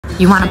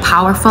You want a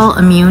powerful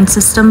immune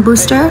system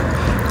booster?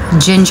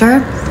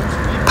 Ginger,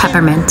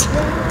 peppermint,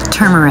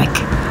 turmeric,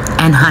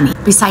 and honey.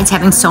 Besides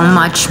having so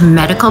much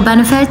medical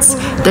benefits,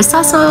 this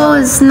also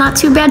is not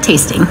too bad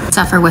tasting.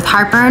 Suffer with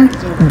heartburn,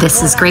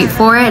 this is great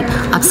for it.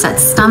 Upset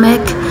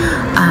stomach,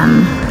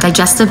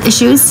 digestive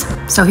issues.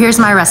 So here's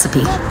my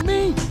recipe.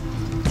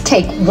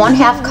 Take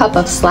 1/2 cup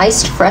of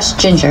sliced fresh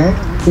ginger,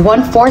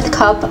 1/4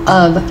 cup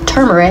of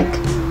turmeric,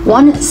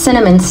 1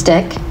 cinnamon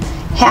stick,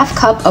 1/2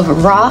 cup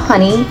of raw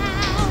honey,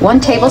 1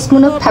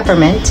 tablespoon of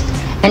peppermint,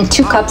 and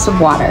 2 cups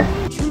of water.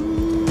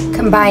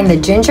 Combine the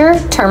ginger,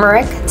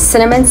 turmeric,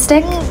 cinnamon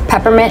stick,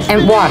 peppermint,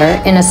 and water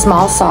in a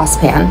small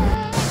saucepan.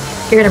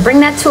 You're gonna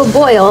bring that to a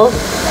boil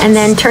and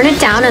then turn it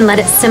down and let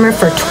it simmer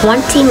for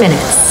 20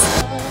 minutes.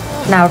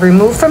 Now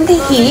remove from the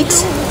heat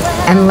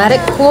and let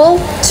it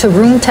cool to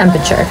room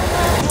temperature.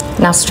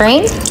 Now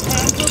strain,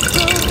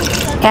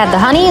 add the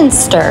honey and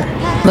stir.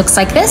 Looks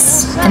like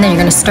this, and then you're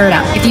gonna stir it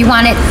out. If you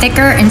want it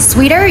thicker and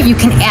sweeter, you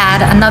can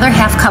add another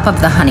 1/2 cup of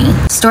the honey.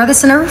 Store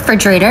this in a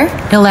refrigerator.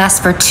 It'll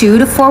last for 2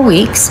 to 4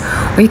 weeks,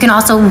 or you can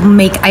also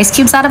make ice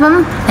cubes out of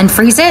them and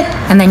freeze it,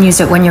 and then use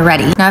it when you're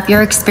ready. Now, if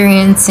you're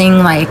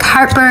experiencing like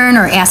heartburn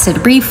or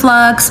acid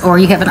reflux, or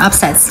you have an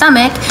upset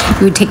stomach,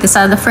 you would take this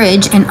out of the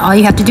fridge, and all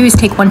you have to do is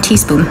take 1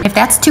 teaspoon. If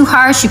that's too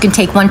harsh, you can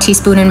take 1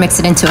 teaspoon and mix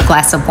it into a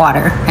glass of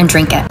water and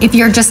drink it. If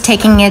you're just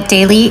taking it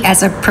daily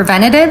as a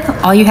preventative,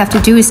 all you have to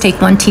do is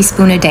take 1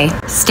 teaspoon a day.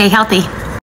 Stay healthy.